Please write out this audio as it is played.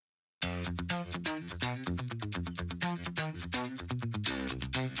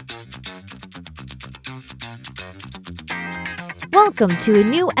Welcome to a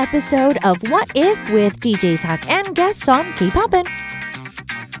new episode of What If with DJ Sak and guests on K-Poppin'.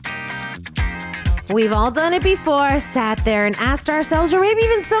 We've all done it before, sat there and asked ourselves, or maybe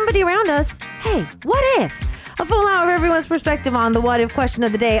even somebody around us, hey, what if? A full hour of everyone's perspective on the what if question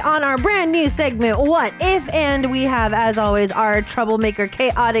of the day on our brand new segment, What If? And we have, as always, our troublemaker,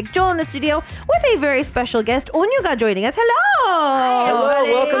 chaotic Joel in the studio with a very special guest, Onyuga, joining us. Hello! Hello,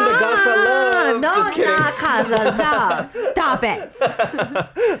 welcome to Casa Love. No, Just kidding. not Casa Love. Stop it.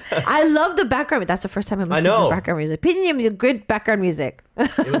 I love the background. That's the first time I'm listening to background music. Pinion is good background music.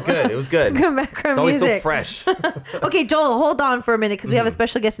 It was good. It was good. Good background it's always music. so fresh. Okay, Joel, hold on for a minute because we have a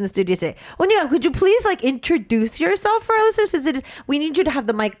special guest in the studio today. Onyuga, could you please introduce yourself for our listeners? We need you to have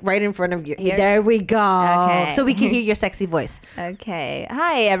the mic right in front of you. Here? There we go. Okay. So we can hear your sexy voice. Okay.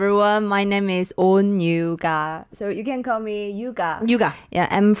 Hi, everyone. My name is Onyuga. So you can call me Yuga. Yuga. Yeah,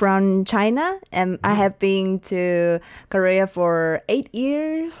 I'm from China, and I have been to Korea for 8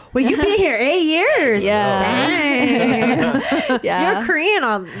 years. Well, you've been here 8 years. Yeah. Dang. Yeah. You're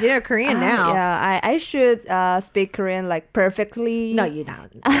Korean now. Yeah, I should speak Korean perfectly. No, you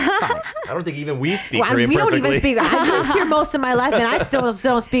don't. I don't think even we speak Korean we perfectly. don't even speak. I've lived here most of my life, and I still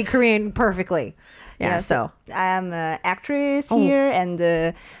don't speak Korean perfectly. Yeah, so I am an actress here and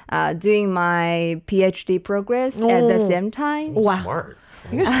doing my PhD progress at the same time. Wow. Smart.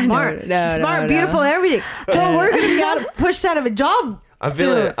 You're smart. No, She's smart, no. beautiful, everything. Joel, we're gonna be pushed out of a job. I'm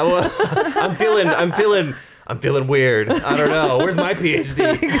feeling weird. I don't know. Where's my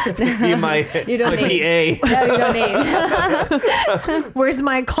PhD? Be my You don't PA. need. No, you don't need. Where's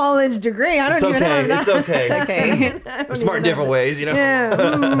my college degree? I don't even have that. It's okay. Okay. We're smart in different ways, you know.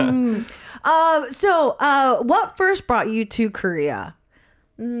 Yeah. So, what first brought you to Korea?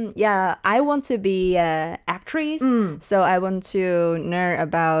 Yeah, I want to be an actress, so I want to learn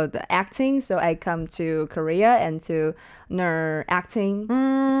about acting. So I come to Korea and to learn acting.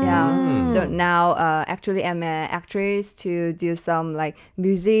 Yeah. So now, actually, I'm an actress to do some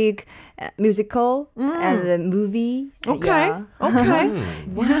musical and a movie. Okay. Yeah. Okay.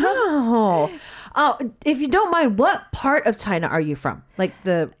 Wow. If you don't mind, what part of China are you from?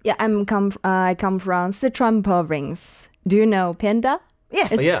 Yeah, I come from Sichuan province. Do you know Panda?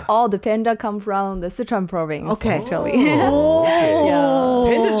 Yes. Yeah. All the panda come from the Sichuan province. Okay. Actually. Oh, okay.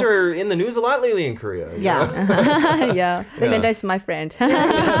 Yeah. Pandas are in the news a lot lately in Korea. you Yeah. know? Yeah. Panda is my friend.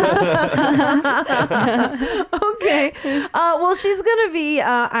 Okay. Well, she's going to be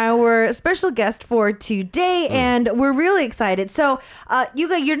our special guest for today, and we're really excited. So,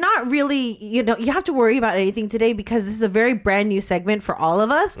 Yuga, you're not really, you have to worry about anything today because this is a very brand new segment for all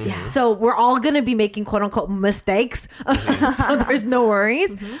of us. Yeah. So, we're all going to be making quote unquote mistakes. So, there's no worries.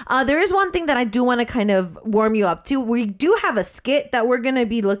 There is one thing that I do want to kind of warm you up to. We do have a skit that we're going to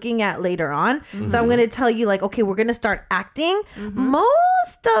be looking at later on. So, I'm going to tell you, okay, we're going to start acting.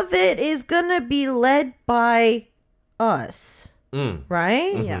 Most of it is going to be led by us,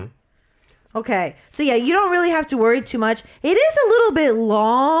 right? Yeah. Okay. So yeah, you don't really have to worry too much. It is a little bit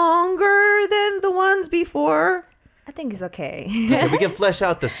longer than the ones before. I think it's okay. Okay, we can flesh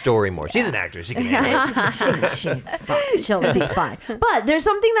out the story more. She's an actress. She can handle it. She'll be fine. But there's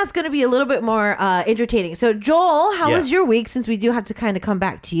something that's going to be a little bit more entertaining. So Joel, how was your week? Since we do have to kind of come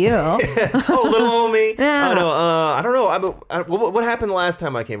back to you. Oh, little old me. Yeah. I know. I don't know. What happened the last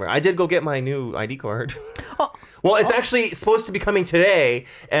time I came here? I did go get my new ID card. Well, it's actually supposed to be coming today,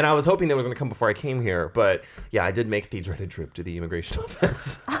 and I was hoping that was going to come before I came here. But yeah, I did make the dreaded trip to the immigration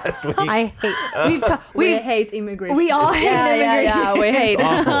office last week. I hate. We hate immigration. We all hate immigration. Yeah, we hate.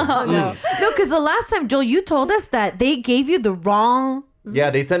 Awful. No. No, because the last time, Joel, you told us that they gave you the wrong.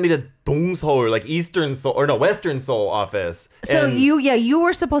 Yeah, they sent me to Dongseol, or Eastern Seoul, or no, Western Seoul office. So And- you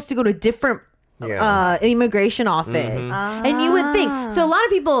were supposed to go to a different Yeah. immigration office, and you would think. So a lot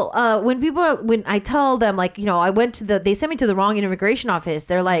of people, when I tell them I went to they sent me to the wrong immigration office,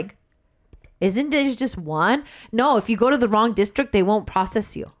 they're like, isn't there just one? No, if you go to the wrong district, they won't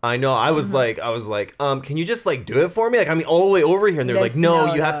process you. I know. I was like, can you just do it for me? all the way over here, and they're like,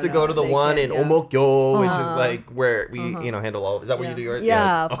 no, you have to go to the one in Omokyo, which is where we handle all. Is that where you do yours?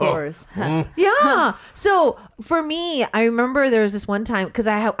 Yeah, of course. Yeah. So for me, I remember there was this one time because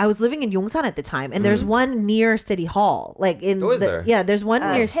I was living in Yongsan at the time, and there's one near City Hall, there? Yeah, there's one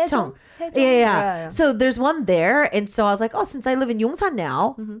near Sejong. Seong. Yeah. So there's one there, and so I was like, oh, since I live in Yongsan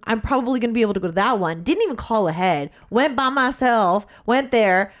now, I'm probably gonna be able to go to that one. Didn't even call ahead. Went by myself. Went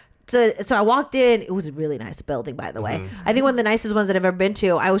there. So I walked in. It was a really nice building, by the way. I think one of the nicest ones that I've ever been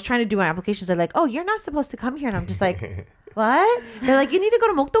to. I was trying to do my applications. They're like, oh, you're not supposed to come here. And I'm just like, what? They're like, you need to go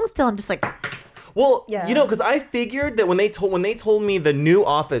to Mokdong still. I'm just like... Well, because I figured that when they told me the new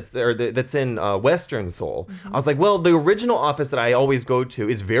office that's in Western Seoul, I was like, well, the original office that I always go to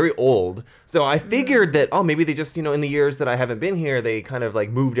is very old. So I figured that, maybe they just, in the years that I haven't been here, they kind of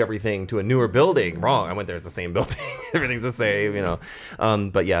like moved everything to a newer building. Wrong. I went there, it's the same building. Everything's the same,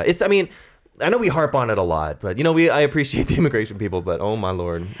 But yeah, I know we harp on it a lot, but I appreciate the immigration people, but oh my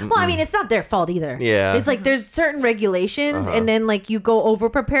lord. Well, I mean, it's not their fault either. Yeah. It's like there's certain regulations and then like you go over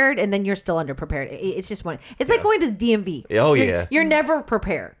prepared and then you're still under prepared. It's just one. It's like going to the DMV. Oh, You're never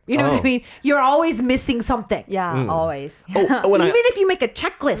prepared. You know what I mean? You're always missing something. Yeah, always. Even if you make a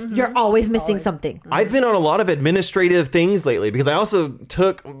checklist, you're always missing something. I've been on a lot of administrative things lately because I also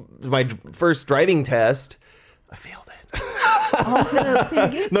took my first driving test. I failed it.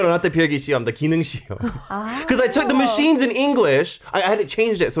 No, not the 필기 시험, the 기능 시험. Because I took the machines in English. I had it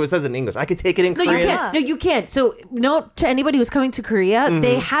changed it so it says in English. I could take it in Korean. No, you can't. So, to anybody who's coming to Korea,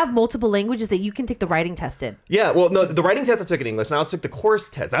 they have multiple languages that you can take the writing test in. Yeah, well, no, the writing test I took in English, and I also took the course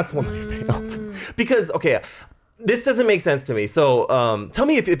test. That's the one I failed. Because, okay, this doesn't make sense to me. So, tell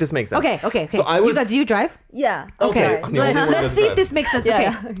me if this makes sense. Okay. So do you drive? Yeah. Okay. I'm the only one Let's that see if drives. this makes sense.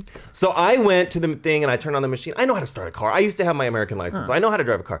 Okay. So I went to the thing and I turned on the machine. I know how to start a car. I used to have my American license, so I know how to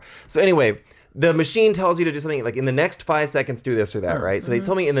drive a car. So anyway, the machine tells you to do something like in the next 5 seconds, do this or that, right? So they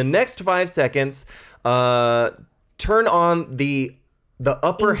told me in the next 5 seconds, turn on the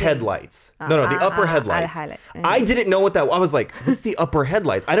upper headlights. No, the upper headlights. I didn't know what that was. I was like, what's the upper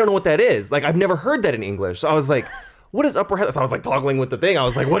headlights? I don't know what that is. Like, I've never heard that in English. So I was like, what is upper headlights? So I was like toggling with the thing. I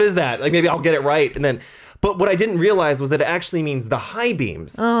was like, what is that? Like, maybe I'll get it right. But what I didn't realize was that it actually means the high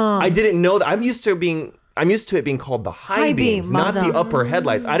beams. I didn't know that. I'm used to it being called the high beams, not the upper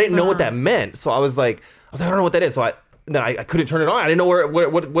headlights. I didn't know what that meant. So I was like, I don't know what that is. So I couldn't turn it on. I didn't know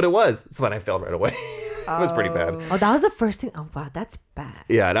what it was. So then I failed right away. It was pretty bad. Oh, that was the first thing. Oh, wow, that's bad.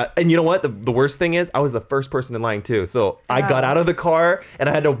 Yeah, and you know what? The worst thing is, I was the first person in line too. So I got out of the car and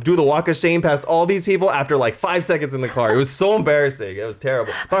I had to do the walk of shame past all these people after like 5 seconds in the car. It was so embarrassing. It was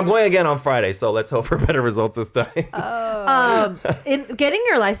terrible. But I'm going again on Friday, so let's hope for better results this time. Getting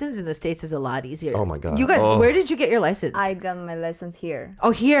your license in the States is a lot easier. Oh my God. Where did you get your license? I got my license here.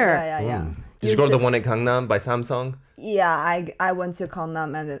 Oh, here. Yeah. Did you go to the one in Gangnam by Samsung? Yeah, I went to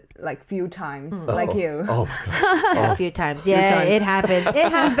Gangnam and like few times, like you. Oh my gosh. A few times. Yeah, it happens. It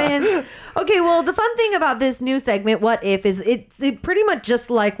happens. Okay, well, the fun thing about this new segment, What If, is it's pretty much just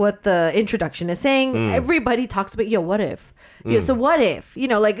like what the introduction is saying. Everybody talks about, what if? Yeah, so what if?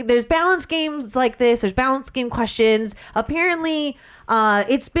 Like there's balance games like this. There's balance game questions. Apparently,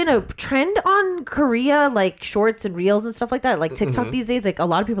 it's been a trend on Korea, like shorts and reels and stuff like that. Like TikTok these days, like a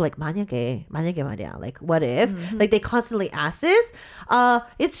lot of people are like 만약에 말이야. Like what if? Like they constantly ask this.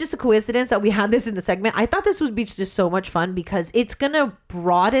 It's just a coincidence that we had this in the segment. I thought this would be just so much fun because it's gonna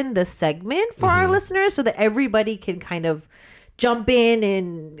broaden the segment for our listeners so that everybody can kind of jump in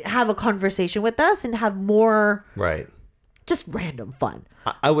and have a conversation with us and have more just random fun.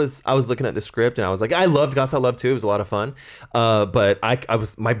 I was looking at the script and I was like, I loved Gasa Love too. It was a lot of fun. But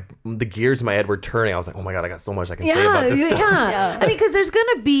the gears in my head were turning. I was like, oh my God, I got so much I can say about this stuff. Yeah. I mean, because there's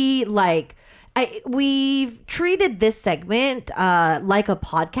gonna be like, we've treated this segment like a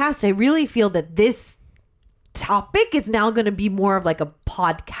podcast. I really feel that this topic is now going to be more of like a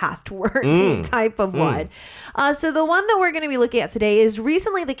podcast worthy type of one. So the one that we're going to be looking at today is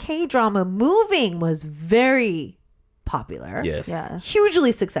recently the K-drama Moving was very popular. Yes. Yeah.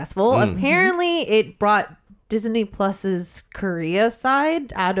 Hugely successful. Apparently it brought Disney Plus's Korea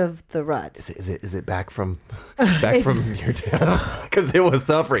side out of the ruts. Is it back from your death? Because it was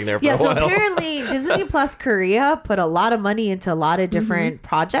suffering there for a while. So apparently Disney Plus Korea put a lot of money into a lot of different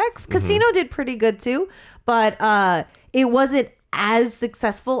projects. Casino did pretty good too, but it wasn't as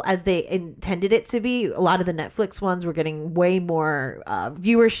successful as they intended it to be. A lot of the Netflix ones were getting way more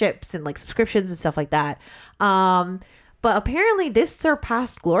viewerships and like subscriptions and stuff like that. But apparently this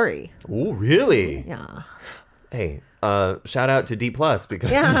surpassed Glory. Oh, really? Yeah. Hey, shout out to D Plus because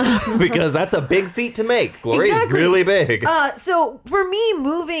because that's a big feat to make. Glory is really big. So for me,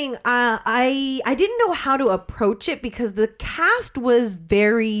 Moving, I didn't know how to approach it because the cast was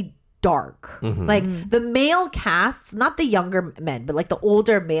very dark. Like the male casts, not the younger men, but like the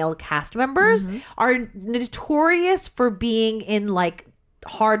older male cast members are notorious for being in like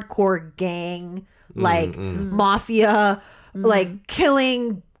hardcore gang, like mafia, like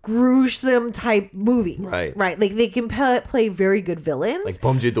killing gruesome type movies, Right. Like they can play very good villains, like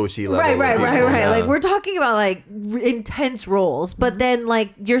범죄도시 level. right. Yeah. Like we're talking about like intense roles, but then like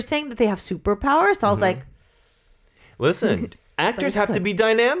you're saying that they have superpowers. So I was like, Listen, actors it's have to good. be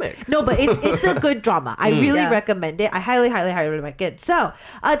dynamic. no, but it's a good drama. I really recommend it. I highly recommend it. So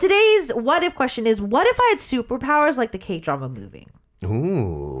today's what if question is: what if I had superpowers like the K-drama movie?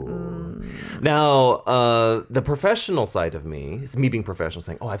 Ooh. Now, the professional side of me is me being professional,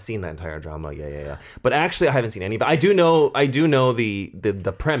 saying, "Oh, I've seen that entire drama." Yeah. But actually, I haven't seen any. But I do know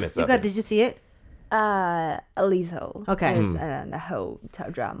the premise of it. Did you see it? A little. Okay. It's, the whole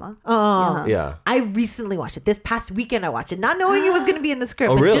drama. Yeah. I recently watched it. This past weekend I watched it, not knowing it was going to be in the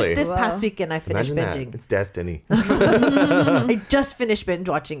script. Oh, but really? just this past weekend I finished Imagine binging. that. It's destiny. I just finished binge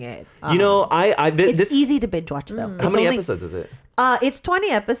watching it. You know, It's this easy to binge watch though. How many episodes is it? It's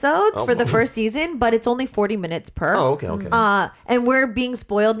 20 episodes for the first season, but it's only 40 minutes per. Oh, okay. And we're being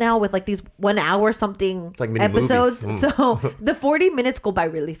spoiled now with like these 1 hour something like mini episodes. movies. So the 40 minutes go by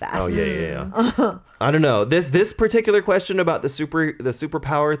really fast. Oh yeah. I don't know. This particular question about the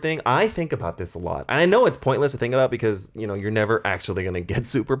superpower thing, I think about this a lot. And I know it's pointless to think about because, you know, you're never actually going to get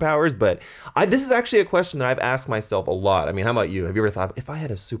superpowers, but this is actually a question that I've asked myself a lot. I mean, how about you? Have you ever thought, if I had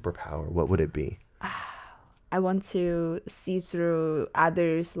a superpower, what would it be? I want to see through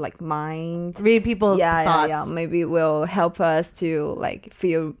others' like mind. Read people's thoughts. Yeah. Maybe it will help us to like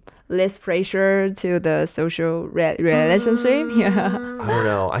feel less pressure to the social relationship. Yeah. I don't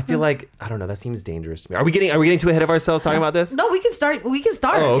know. I feel like, I don't know. That seems dangerous to me. Are we getting too ahead of ourselves talking about this? No, we can start.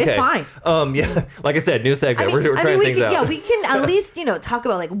 Oh, okay. It's fine. Yeah. Like I said, new segment. We're trying things out. Yeah, we can at least, talk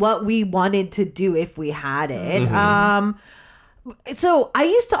about like what we wanted to do if we had it. So I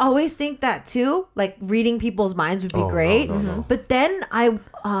used to always think that too, like reading people's minds would be great. No. But then I'm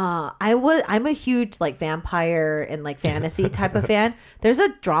a huge like vampire and like fantasy type of fan. There's a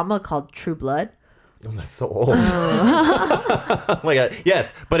drama called True Blood. Oh, that's so old. Oh my God.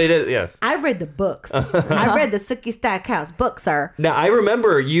 Yes, but it is. Yes. I read the books. I read the Sookie Stackhouse books, sir. Now I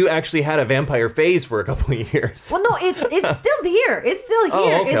remember you actually had a vampire phase for a couple of years. Well, no, it's still here. It's still here.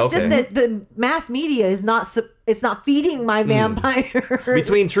 Oh, okay, it's just that the mass media is not. It's not feeding my vampire.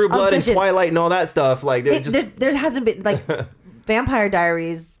 Between True Blood obsession. and Twilight and all that stuff, like there hasn't been like Vampire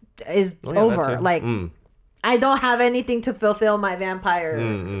Diaries is over. too. Like I don't have anything to fulfill my vampire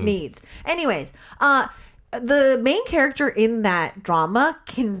needs. Anyways, the main character in that drama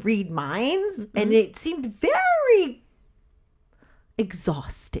can read minds, and it seemed very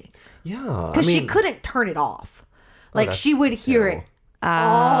exhausting. Yeah, Because she couldn't turn it off. Like that's she would hear it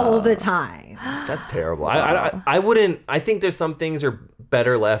all the time. That's terrible. I wouldn't. I think there's some things are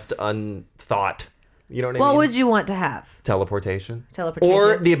better left unthought. You know what I mean? What would you want to have? Teleportation. Teleportation.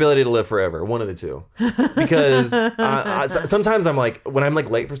 Or the ability to live forever. One of the two. Because sometimes I'm like, when I'm like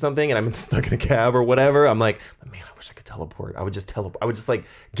late for something and I'm stuck in a cab or whatever, I'm like, man, I wish I could teleport. I would just like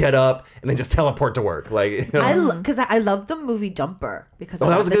get up and then just teleport to work. Like, Because I love the movie Jumper. Because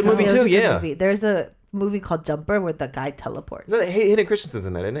that was a good movie too. Yeah. There's a movie called Jumper where the guy teleports. Hayden Christensen's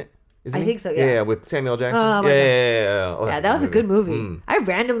in that, isn't it? Isn't I he? think so, yeah. Yeah, with Samuel Jackson. Oh, yeah. Oh, Yeah, that was a good movie. I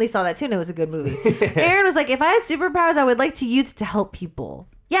randomly saw that too, and it was a good movie. Aaron was like, if I had superpowers, I would like to use it to help people.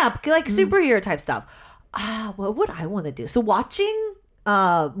 Yeah, like superhero type stuff. What would I want to do? So watching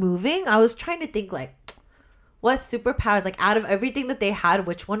moving, I was trying to think like, what superpowers, like out of everything that they had,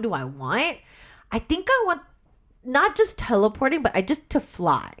 which one do I want? I think I want not just teleporting, but I just to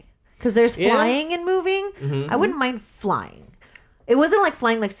fly. Because there's flying and moving. I wouldn't mind flying. It wasn't like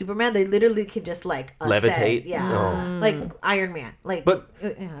flying like Superman. They literally could just like levitate. Yeah, like Iron Man. Like, but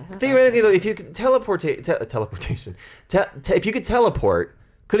theoretically, though, if you could teleportation, if you could teleport,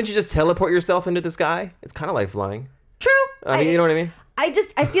 couldn't you just teleport yourself into the sky? It's kind of like flying. True. I mean, you know what I mean?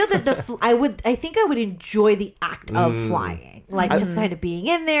 I feel that I think I would enjoy the act of flying, like just kind of being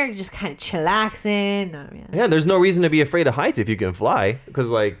in there, just kind of chillaxing. Yeah, there's no reason to be afraid of heights if you can fly, because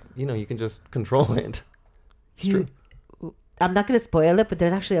like you can just control it. It's true. I'm not going to spoil it, but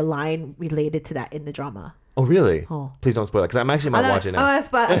there's actually a line related to that in the drama. Oh, really? Oh. Please don't spoil it, because I'm actually not watching it. I'm not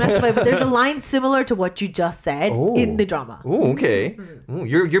spoiling, but there's a line similar to what you just said in the drama. Oh, okay. Ooh,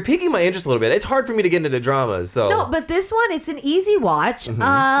 you're piquing my interest a little bit. It's hard for me to get into dramas, so. No, but this one, it's an easy watch.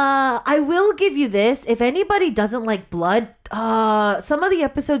 I will give you this. If anybody doesn't like blood, some of the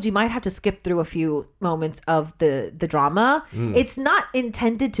episodes you might have to skip through a few moments of the drama. It's not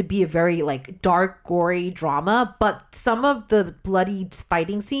intended to be a very like dark, gory drama, but some of the bloody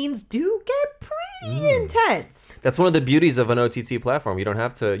fighting scenes do get pretty intense. That's one of the beauties of an OTT platform. You don't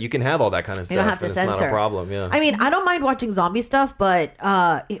have to. You can have all that kind of stuff. You don't have to and censor. It's not a problem. Yeah. I mean, I don't mind watching zombie stuff, but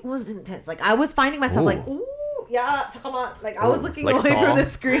it was intense. Like I was finding myself like, ooh, yeah, 잠깐만. Like I was looking like away Saw? from the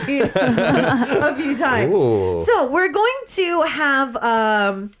screen a few times. Ooh. So we're going to have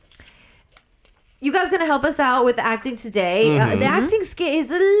you guys gonna help us out with the acting today. The acting skit is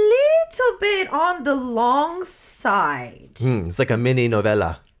a little bit on the long side. It's like a mini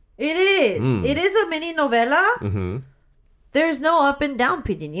novella. It is. It is a mini novella. There's no up and down,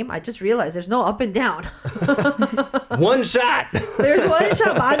 PD님. I just realized there's no up and down. One shot. There's one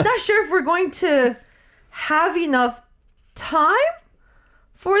shot, but I'm not sure if we're going to have enough time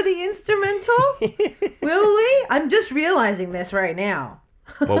for the instrumental. Will we? I'm just realizing this right now.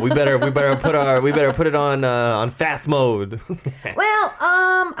 Well, we better put it on fast mode. Well,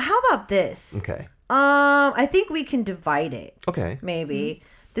 how about this? Okay. I think we can divide it. Okay. Maybe.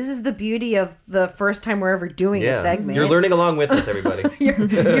 This is the beauty of the first time we're ever doing a segment. You're learning along with us, everybody.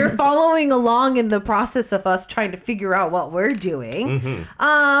 You're following along in the process of us trying to figure out what we're doing.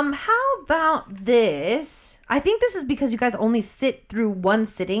 How about this? I think this is because you guys only sit through one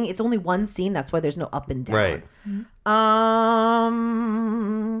sitting. It's only one scene. That's why there's no up and down. Right.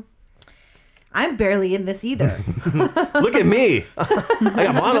 I'm barely in this either. Look at me. I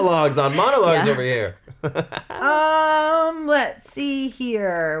got monologues over here. Let's see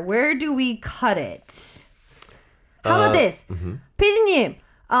here. Where do we cut it? How about this? 피디님,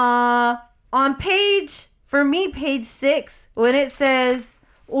 on page 6, when it says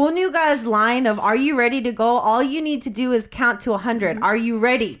Onuga's line of "Are you ready to go?" All you need to do is count to 100. Are you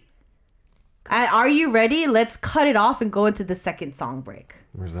ready? Are you ready? Let's cut it off and go into the second song break.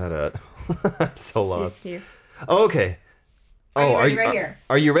 Where's that at? I'm so lost. Here. Oh, okay. Are you ready? Right here.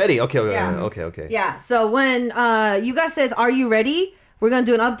 Are you ready? Okay. Yeah. Okay. Yeah. So when you guys says, "Are you ready?" We're gonna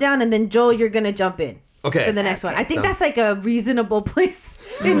do an up down, and then Joel, you're gonna jump in. Okay. For the next one. I think that's like a reasonable place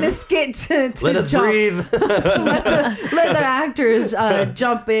in the skit to Let us jump. breathe. let the actors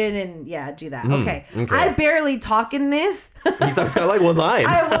jump in and do that. Okay. I barely talk in this. He's got like one line.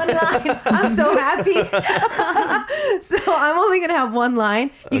 I have one line. I'm so happy. So I'm only gonna have one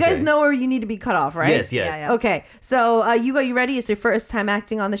line. You guys know where you need to be cut off, right? Yes. Yeah. Okay. So you ready? It's your first time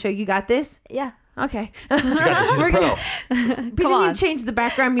acting on the show. You got this? Yeah. Okay. She's a pro. Peter, you changed the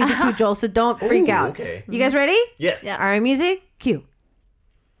background music too, Joel, so don't freak out. Okay. You guys ready? Yes. Yeah. All right, music, cue.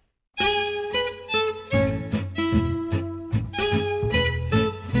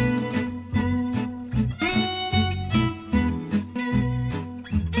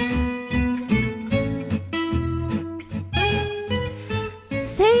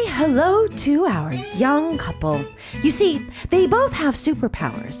 Say hello to our young couple. You see, they both have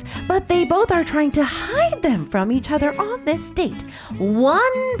superpowers, but they both are trying to hide them from each other on this date.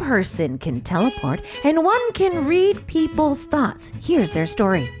 One person can teleport, and one can read people's thoughts. Here's their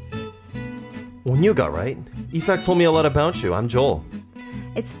story. Onuga, right? Isak told me a lot about you. I'm Joel.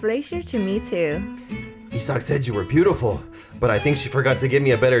 It's a pleasure to meet you. Isak said you were beautiful, but I think she forgot to give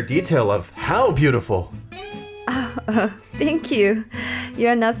me a better detail of how beautiful. Thank you.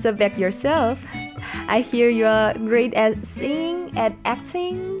 You're not so bad yourself. I hear you're great at singing and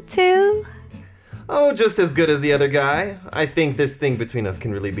acting too. Oh, just as good as the other guy. I think this thing between us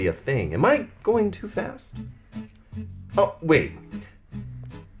can really be a thing. Am I going too fast? Oh, wait.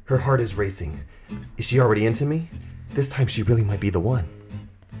 Her heart is racing. Is she already into me? This time she really might be the one.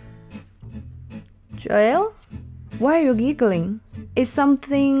 Joel, why are you giggling? Is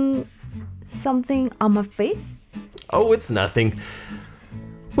something on my face? Oh, it's nothing.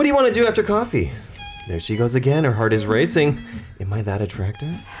 What do you want to do after coffee? There she goes again. Her heart is racing. Am I that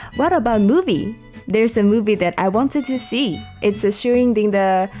attractive? What about movie? There's a movie that I wanted to see. It's showing in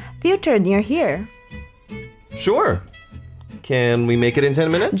the theater near here. Sure. Can we make it in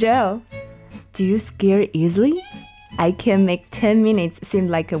 10 minutes? Joe, do you scare easily? I can make 10 minutes seem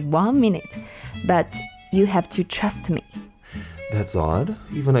like 1 minute, but you have to trust me. That's odd.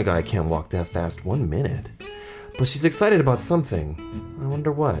 Even a guy can't walk that fast 1 minute. But she's excited about something. I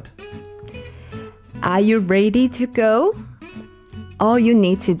wonder what. Are you ready to go? All you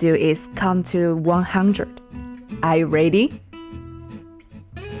need to do is count to 100. Are you ready?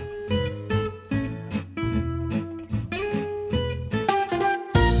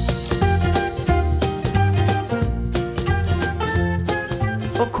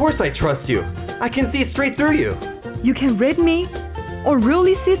 Of course I trust you. I can see straight through you. You can read me? Or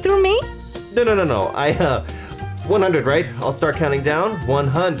really see through me? No. 100, right? I'll start counting down.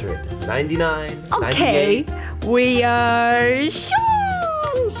 100, 99, Okay, 98. we are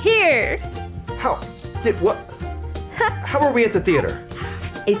shown here. How? What? How are we at the theater?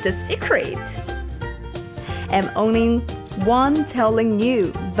 It's a secret. I'm only one telling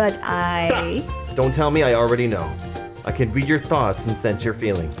you, but I... Stop! Don't tell me, I already know. I can read your thoughts and sense your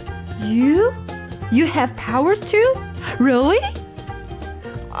feeling. You? You have powers too? Really?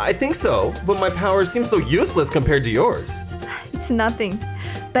 I think so, but my powers seem so useless compared to yours. It's nothing.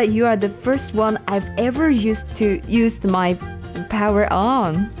 But you are the first one I've ever used my power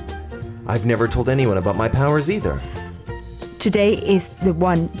on. I've never told anyone about my powers either. Today is the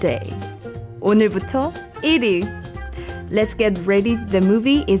one day. 오늘부터 1일. Let's get ready. The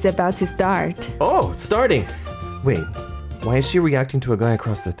movie is about to start. Oh, it's starting. Wait, why is she reacting to a guy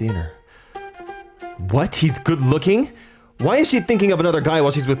across the theater? What? He's good looking? Why is she thinking of another guy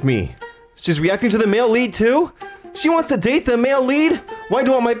while she's with me? She's reacting to the male lead too? She wants to date the male lead? Why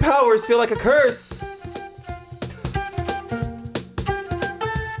do all my powers feel like a curse?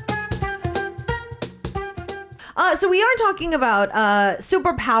 So we are talking about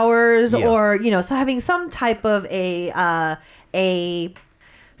superpowers, or so having some type of a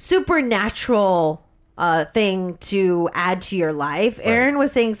supernatural thing to add to your life. Right. Aaron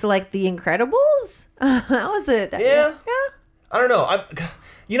was saying, so like The Incredibles. That was it. Yeah. I don't know.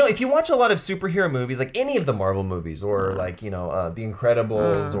 If you watch a lot of superhero movies, like any of the Marvel movies, or like The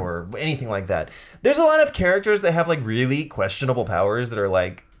Incredibles, or anything like that, there's a lot of characters that have like really questionable powers that are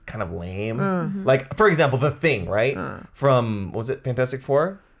like kind of lame. Mm-hmm. Like, for example, The Thing, right? From, was it Fantastic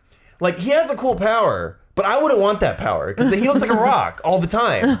Four? Like, he has a cool power, but I wouldn't want that power because he looks like a rock all the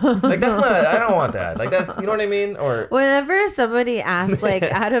time. Like, that's not, I don't want that. Like, that's, you know what I mean? Or whenever somebody asks, like,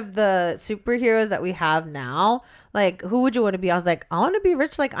 out of the superheroes that we have now, like, who would you want to be? I was like, I want to be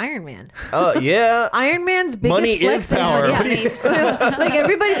rich like Iron Man. Oh, yeah. Iron Man's biggest money flex is power. Like,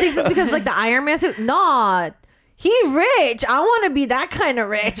 everybody thinks it's because, like, the Iron Man suit. No. He's rich. I want to be that kind of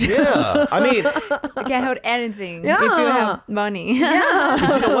rich. Yeah. I mean, you can't hold anything if you have money. Yeah.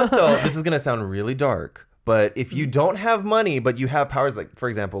 But you know what, though? This is going to sound really dark. But if you don't have money, but you have powers, like, for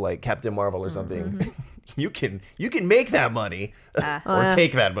example, like Captain Marvel or something, you can make that money or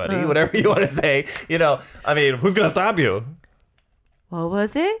take that money, whatever you want to say. I mean, who's going to stop you? What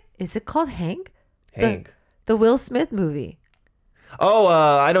was it? Is it called Hank? Hank. The Will Smith movie. Oh,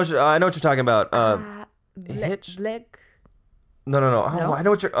 I know what you're talking about. Hitch? Black. No. Oh, No? I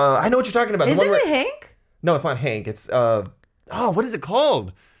know what you're talking about. Isn't it Hank? No, it's not Hank. It's what is it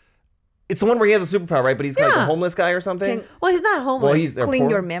called? It's the one where he has a superpower, right? But he's like a homeless guy or something. Well, he's not homeless. Well, he's Clean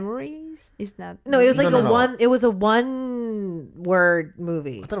your memories. Is not. No, it was like No. It was a one word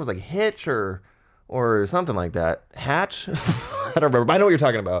movie. I thought it was like Hitch or something like that. Hatch. I don't remember. But I know what you're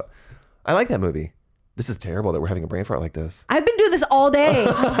talking about. I like that movie. This is terrible that we're having a brain fart like this. I've been doing this all day.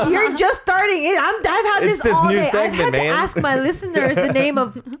 You're just starting it. I've had It's this all new day. segment, I've had man. to ask my listeners the name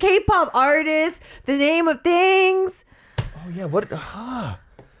of K-pop artists, the name of things. Oh yeah, what?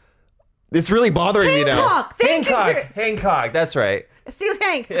 It's really bothering me now. Hancock. Thank you. Hancock. That's right. See, it was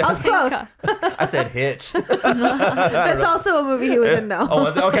Hank. I was close. I said Hitch. That's also a movie he was in, though. Oh,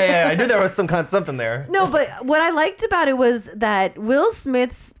 was it? Okay, yeah, I knew there was something there. No, but what I liked about it was that Will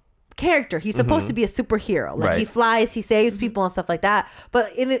Smith's character, he's supposed to be a superhero. Like, he flies, he saves people and stuff like that.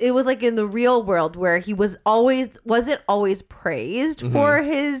 But it was like in the real world where he wasn't always praised for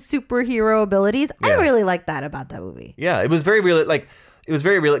his superhero abilities. Yeah. I really like that about that movie. Yeah, it was very real. Like, it was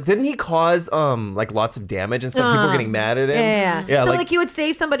very real. Didn't he cause like lots of damage and stuff? People were getting mad at him. Yeah. So like he would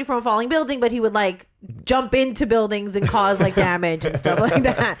save somebody from a falling building, but he would like jump into buildings and cause like damage and stuff like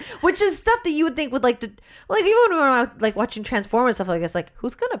that. Which is stuff that you would think would like even when we were like watching Transformers stuff like this, like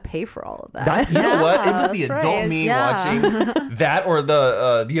who's gonna pay for all of that? You know what? It was the that's adult right. me watching that or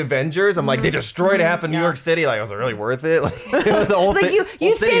the Avengers. I'm like, they destroyed half of New York City. Like, was it really worth it? Like, the whole It's like thing,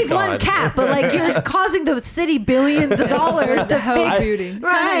 you saved one cat, but like you're causing the city billions of dollars to fix. building.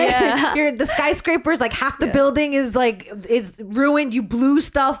 Right. Yeah. You're the skyscrapers, like half the building is like it's ruined. You blew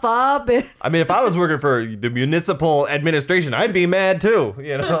stuff up. I mean, if I was working for the municipal administration, I'd be mad too.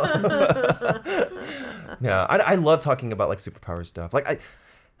 Yeah, I love talking about like superpower stuff. Like,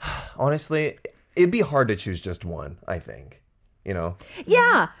 honestly, it'd be hard to choose just one. I think,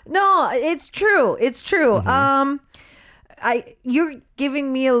 Yeah. No, it's true. It's true. You're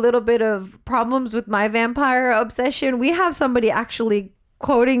giving me a little bit of problems with my vampire obsession. We have somebody actually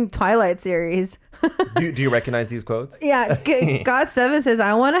quoting Twilight series. do you recognize these quotes? Yeah. God7 says,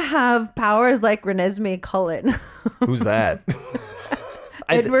 I want to have powers like Renesmee Cullen. Who's that?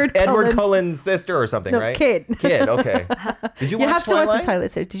 Edward Cullen's sister or something, right? Kid. Okay. Did you watch Twilight? To watch the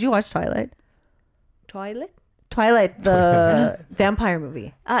Twilight series. Did you watch Twilight? Twilight, the vampire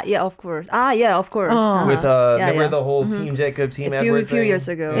movie. Yeah, of course. Yeah, of course. With remember the whole Team Jacob, Team Edward a few thing? years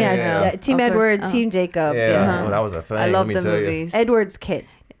ago. Yeah. Team Of course. Edward, Team Jacob. Yeah, that was a thing. I love let me the tell you. movies. Edward's kid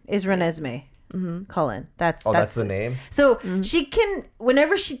is Renesmee Cullen. That's the name? So she can,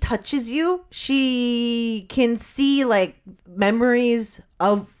 whenever she touches you, she can see like memories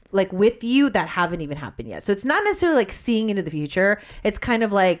of like with you that haven't even happened yet. So it's not necessarily like seeing into the future. It's kind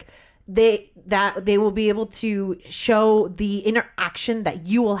of like they will be able to show the interaction that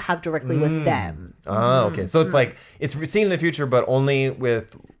you will have directly with them. Oh, okay. So it's like it's seeing in the future, but only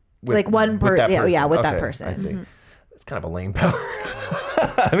with like one person. Yeah, with that person. I see. It's kind of a lame power.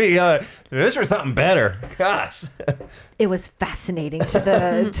 I mean, this was something better. Gosh. It was fascinating to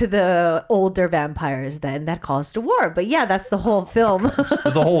the older vampires then that caused a war. But yeah, that's the whole film.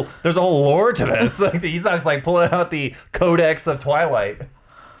 There's a whole lore to this. Like Isak's like pulling out the Codex of Twilight.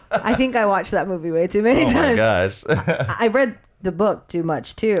 I think I watched that movie way too many times. Oh my gosh. I read the book too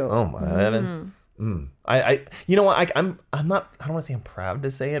much too. Oh my heavens. I you know what, I'm not, I don't want to say I'm proud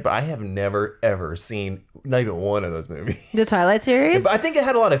to say it, but I have never ever seen not even one of those movies. The Twilight series? But I think it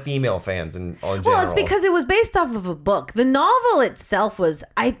had a lot of female fans in general. Well, it's because it was based off of a book. The novel itself was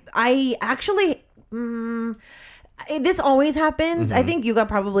I actually this always happens. I think Yuga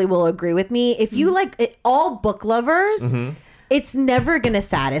probably will agree with me. If you like it, all book lovers, it's never gonna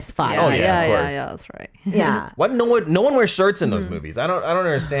satisfy. Oh yeah, of course. Yeah, that's right. Yeah. What? No one wears shirts in those movies. I don't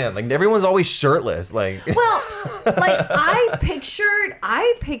understand. Like everyone's always shirtless. Like Well, like I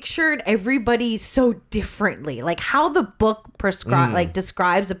pictured everybody so differently. Like how the book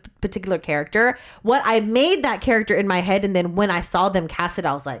describes a particular character. What I made that character in my head, and then when I saw them cast it,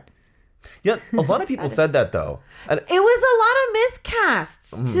 I was like, yeah, a lot of people said that though. And it was a lot of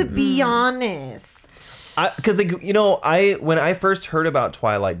miscasts, to be honest. Because when I first heard about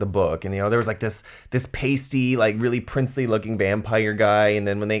Twilight the book, and there was like this pasty, like really princely looking vampire guy, and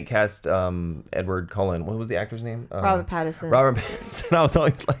then when they cast Edward Cullen, what was the actor's name? Robert Pattinson. I was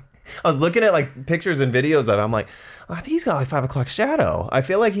always like, I was looking at like pictures and videos of it. I'm like, I think he's got like 5 o'clock shadow. I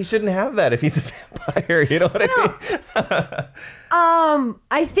feel like he shouldn't have that if he's a vampire. You know what I mean?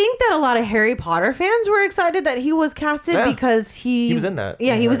 I think that a lot of Harry Potter fans were excited that he was casted because he was in that.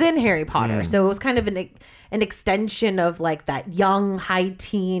 Yeah, he was in Harry Potter. So it was kind of an extension of like that young high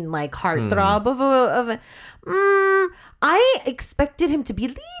teen like heartthrob of a I expected him to be a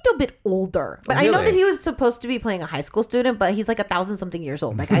little bit older, but I know that he was supposed to be playing a high school student, but he's like 1,000-something years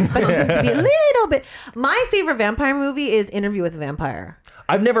old. Like I expected him to be a little bit. My favorite vampire movie is Interview with a Vampire.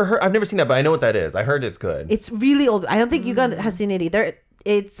 I've never seen that, but I know what that is. I heard it's good. It's really old. I don't think you guys has seen it either.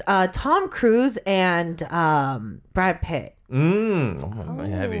 It's Tom Cruise and Brad Pitt.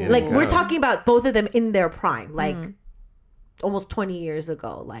 Like we're talking about both of them in their prime, like almost 20 years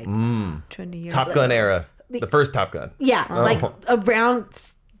ago, like 20 years. Top Gun era, the first Top Gun. Yeah, like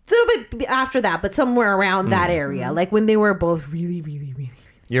around a little bit after that, but somewhere around that area, like when they were both really, really, really.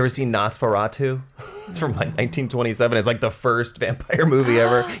 You ever seen Nosferatu? It's from like 1927. It's like the first vampire movie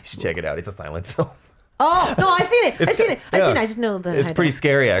ever. You should check it out. It's a silent film. Oh no, I've seen it. I've seen it. I just know that it's pretty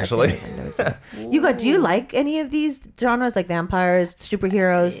scary, actually. Do you like any of these genres, like vampires,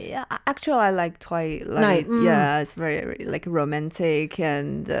 superheroes? Yeah, actually, I like Twilight. Yeah, it's very like romantic,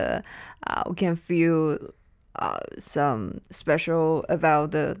 and we can feel some special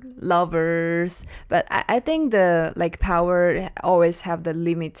about the lovers. But I think the like power always have the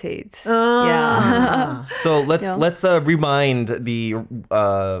limited. Yeah. So let's remind the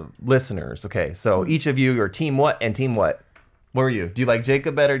listeners. Okay, so each of you are team what and team what? What are you? Do you like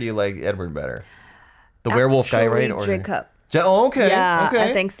Jacob better? Do you like Edward better? The werewolf guy, right? Or Jacob. Oh, okay. Yeah, okay.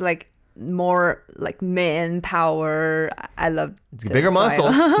 I think it's like more like man power. I love bigger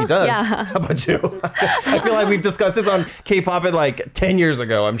muscles. He does. Yeah. How about you? I feel like we've discussed this on K-pop like 10 years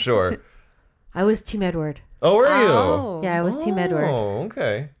ago, I'm sure. I was Team Edward. Oh, were you? Oh. Yeah, I was Team Edward. Oh,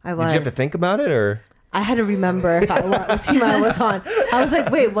 okay. I was. Did you have to think about it, or? I had to remember what team I was on. I was like,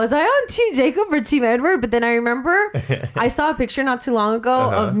 wait, was I on Team Jacob or Team Edward? But then I remember I saw a picture not too long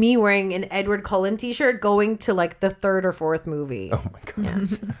ago of me wearing an Edward Cullen t-shirt going to like the 3rd or 4th movie. Oh my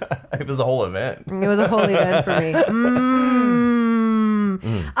gosh. Yeah. It was a whole event. It was a whole event for me.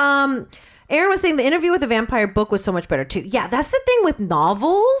 Aaron was saying the Interview with a Vampire book was so much better too. Yeah, that's the thing with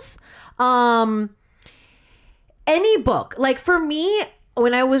novels. Any book. Like for me,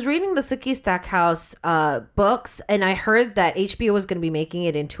 when I was reading the Sookie Stackhouse books and I heard that HBO was going to be making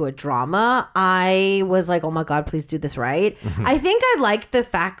it into a drama, I was like, oh my God, please do this right. I think I liked the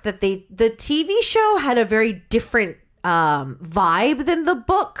fact that the TV show had a very different vibe than the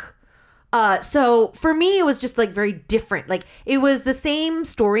book. So for me, it was just like very different. Like it was the same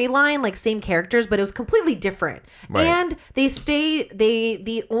storyline, like same characters, but it was completely different. Right. And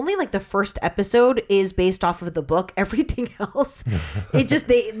the only like the first episode is based off of the book. Everything else,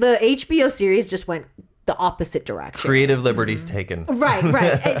 the HBO series just went the opposite direction. Creative liberties taken. Right.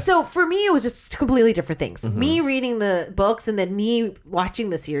 And so for me, it was just completely different things. Me reading the books and then me watching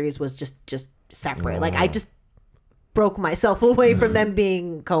the series was just separate. Like broke myself away from them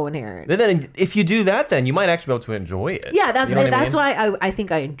being coherent. And then if you do that, then you might actually be able to enjoy it. Yeah, that's You know what I that's mean? why I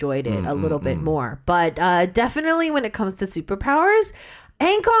think I enjoyed it a little bit more. But definitely when it comes to superpowers,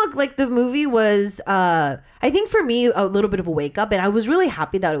 Hancock, like the movie was, I think for me, a little bit of a wake up. And I was really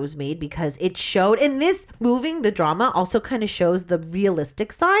happy that it was made because it showed, in this moving, the drama also kind of shows the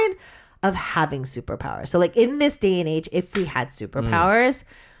realistic side of having superpowers. So like in this day and age, if we had superpowers,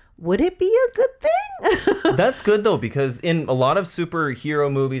 would it be a good thing? That's good though, because in a lot of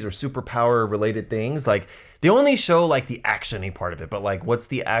superhero movies or superpower related things, like they only show like the actiony part of it, but like what's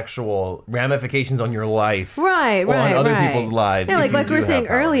the actual ramifications on your life, Right, or right, on other right. people's lives? Yeah, if like you we do were have saying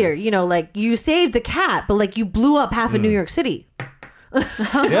earlier, powers. you know, like you saved a cat, but like you blew up half of New York City.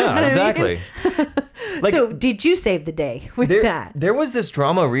 Yeah, exactly. Like, So did you save the day with that? there was this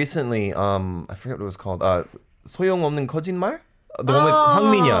drama recently. I forget what it was called. 소용없는 거짓말. The one with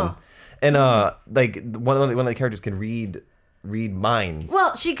Hwang Min-yeon, and like one of the characters can read minds.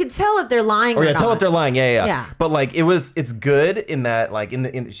 Well, she could tell if they're lying or Or yeah, not. tell if they're lying. Yeah. Yeah. But like it's good in that like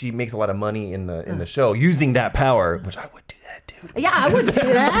she makes a lot of money in the show using that power, which I would do that too. Yeah, I would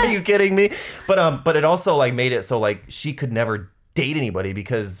do that. Are you kidding me? But it also like made it so like she could never date anybody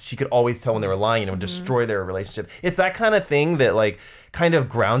because she could always tell when they were lying and it would destroy their relationship. It's that kind of thing that like kind of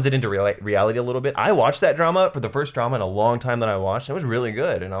grounds it into reality a little bit. I watched that drama for the first drama in a long time that I watched. It was really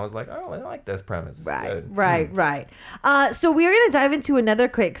good. And I was like, oh, I like this premise. It's good. Right. So we're going to dive into another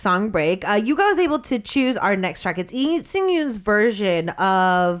quick song break. You guys able to choose our next track. It's Lee Seung-yoon's version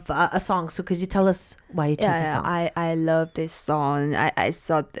of a song. So could you tell us why you chose this song? I love this song. I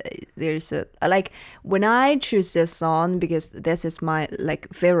thought there's a like when I choose this song because this is my like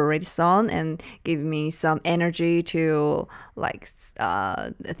favorite song and give me some energy to like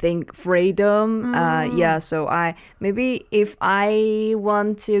think freedom. Yeah, so I maybe if I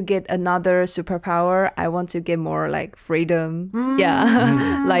want to get another superpower, I want to get more like freedom.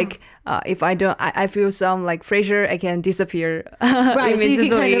 Yeah, like. If I don't, I feel some like pressure, I can disappear. Right, so you can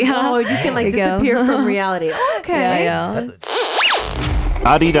kind of, you can like disappear from reality. Okay. Yeah.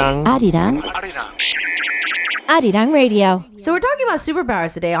 아리랑 radio. So we're talking about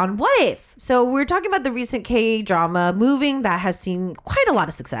superpowers today on What If? So we're talking about the recent K-drama Moving that has seen quite a lot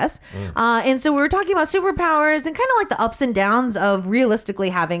of success. And so we were talking about superpowers and kind of like the ups and downs of realistically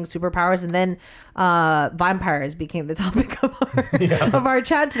having superpowers, and then vampires became the topic of our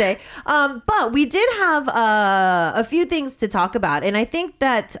chat today. But we did have a few things to talk about, and I think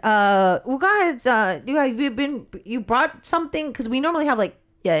that well, go ahead. You brought something because we normally have like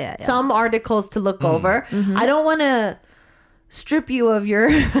some articles to look over. I don't want to strip you of your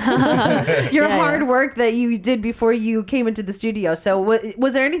hard work that you did before you came into the studio. So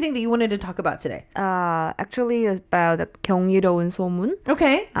was there anything that you wanted to talk about today? Actually about the 경이로운 소문.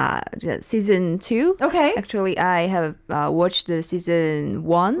 Okay. Season 2. Okay. Actually, I have watched the season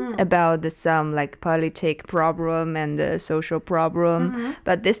 1 about some like politic problem and the social problem.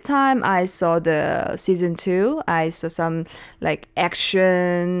 But this time I saw the season 2. I saw some like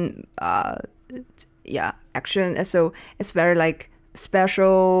action. Action. So it's very like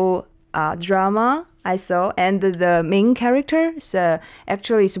special drama I saw, and the main character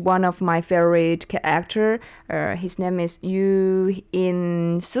actually is one of my favorite actor. His name is Yoo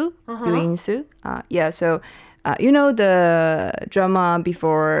In-soo. Yoo In-soo. So you know the drama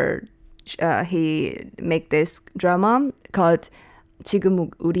before he make this drama called 지금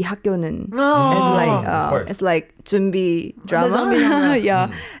우리 학교는. It's like 준비 drama. The zombie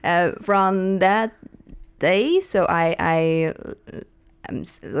drama. From that day, so I am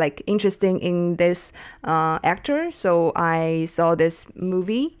like interesting in this actor, so I saw this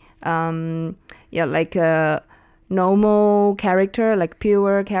movie. Like a normal character, like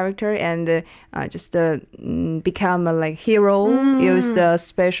pure character, and just become a like hero. Use the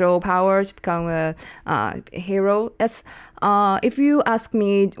special powers to become a hero. That's if you ask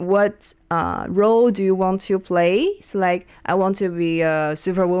me what role do you want to play, it's like I want to be a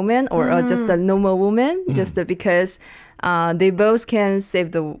superwoman or just a normal woman, just because they both can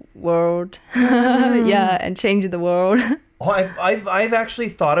save the world, and change the world. Oh, I've actually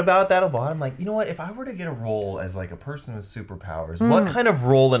thought about that a lot. I'm like, you know what? If I were to get a role as like a person with superpowers, what kind of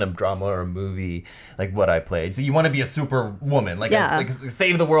role in a drama or a movie like would I play? So you want to be a superwoman, like a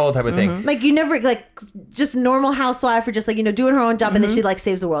save the world type of thing. Like you never like just normal housewife or just like doing her own job and then she like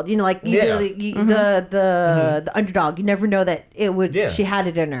saves the world. Like the underdog. You never know that it would. She had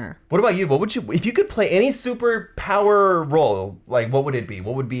it in her. What about you? What would you if you could play any superpower role? Like what would it be?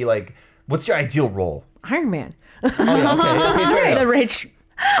 What would be like? What's your ideal role? Iron Man. Oh, yeah, okay. The rich.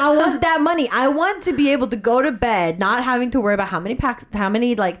 I want that money. I want to be able to go to bed not having to worry about how many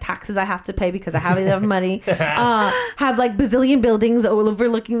like taxes I have to pay because I have enough money. Have like bazillion buildings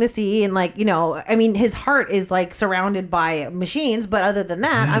overlooking the sea, and like, you know, I mean, his heart is like surrounded by machines, but other than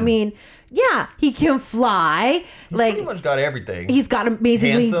that, I mean, yeah, he can fly. He's like pretty much got everything. He's got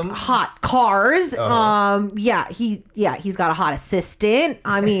amazingly Handsome. hot cars. He's got a hot assistant.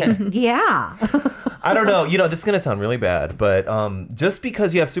 I mean, yeah. I don't know. You know, this is going to sound really bad, but just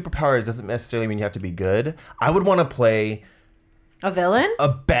because you have superpowers doesn't necessarily mean you have to be good. I would want to play A villain? a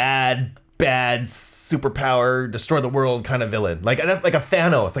bad superpower, destroy the world kind of villain. Like that's like a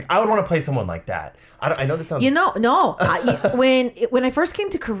Thanos. Like I would want to play someone like that. I know this sounds. You know, no. When I first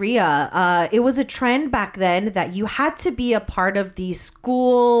came to Korea, it was a trend back then that you had to be a part of the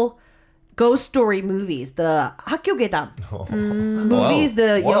school ghost story movies, the 학교괴담 movies.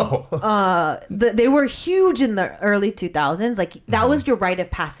 They were huge in the early 2000s. Like that was your rite of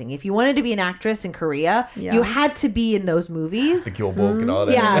passing. If you wanted to be an actress in Korea, you had to be in those movies. The Gilbok and all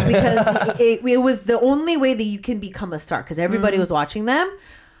that. Yeah, because it was the only way that you can become a star because everybody was watching them.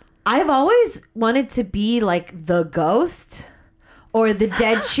 I've always wanted to be like the ghost or the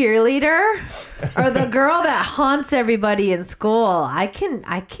dead cheerleader or the girl that haunts everybody in school. I can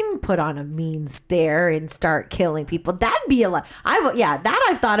put on a mean stare and start killing people. That'd be a lot. That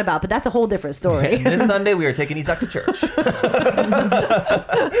I've thought about, but that's a whole different story. This Sunday we are taking Isak to church.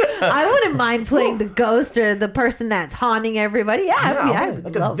 I wouldn't mind playing the ghost or the person that's haunting everybody. I would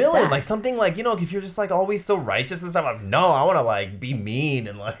like a love villain, that. like something like, you know, if you're just like always so righteous and stuff. Like, no, I want to like be mean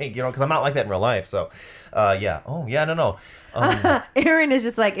and like, you know, because I'm not like that in real life. So, yeah. Oh, yeah. No. Aaron is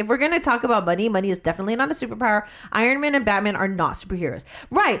just like, if we're going to talk about money is definitely not a superpower. Iron Man and Batman are not superheroes.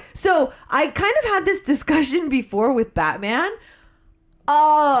 Right. So I kind of had this discussion before with Batman.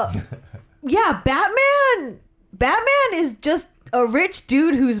 Yeah, Batman is just a rich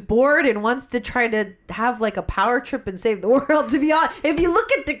dude who's bored and wants to try to have like a power trip and save the world. To be honest, if you look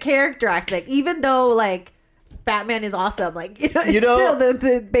at the character aspect, even though like Batman is awesome, like it's still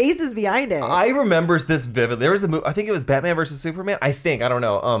the basis behind it. I remember this vividly. There was a movie, I think it was Batman versus Superman. I don't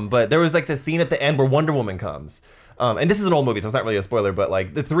know. But there was like this scene at the end where Wonder Woman comes. And this is an old movie, so it's not really a spoiler, but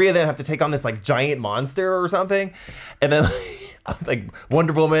like the three of them have to take on this like giant monster or something. And then like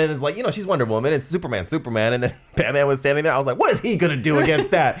Wonder Woman is like, you know, she's Wonder Woman, and Superman. And then Batman was standing there. I was like, what is he going to do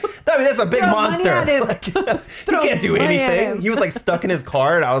against that? I mean, that's a big monster. Like, he can't do anything. He was like stuck in his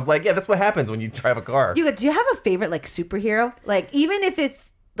car. And I was like, yeah, that's what happens when you drive a car. Do you have a favorite like superhero? Like even if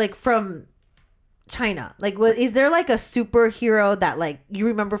it's like from China, like is there like a superhero that like you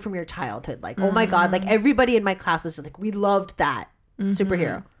remember from your childhood? Like, oh my God, like everybody in my class was just like, we loved that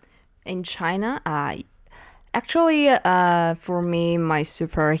superhero. In China, actually, for me, my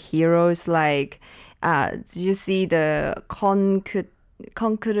superhero is like, did you see the Concrete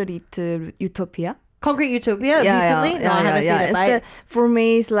Utopia? Concrete Utopia recently? No, I haven't seen it. For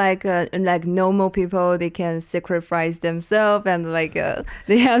me, it's like normal people, they can sacrifice themselves and like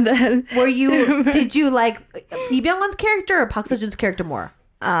they have that. Did you like Lee Byung-hun's character or Park Seo-joon's character more?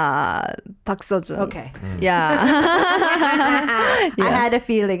 Park Seo-joon. Okay. Yeah. I had a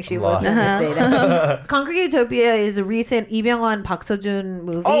feeling she was going to say that. Concrete Utopia is a recent Lee Byung-hun Park Seo-joon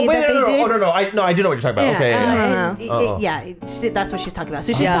movie Oh, wait, that they did. I do know what you're talking about. That's what she's talking about.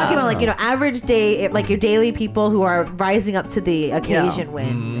 So she's talking about like, you know, average day, like your daily people who are rising up to the occasion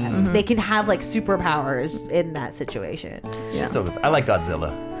when they can have like superpowers in that situation. So I like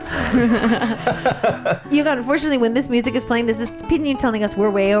Godzilla. Unfortunately, when this music is playing, this is Pinyin telling us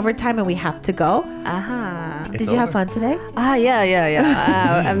we're way over time and we have to go. Did you have fun today?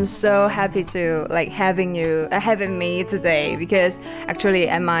 Yeah. I'm so happy to like having me today because actually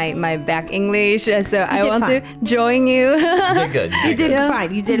my back English, so I want to join you. You did good. You did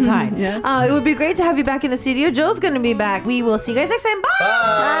fine. You did fine. It would be great to have you back in the studio. Joe's going to be back. We will see you guys next time.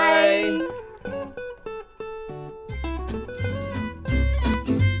 Bye.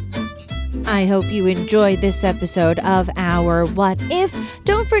 I hope you enjoyed this episode of our What If.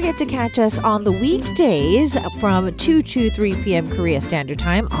 Don't forget to catch us on the weekdays from 2 to 3 p.m. Korea Standard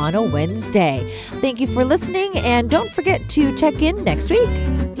Time on a Wednesday. Thank you for listening, and don't forget to check in next week.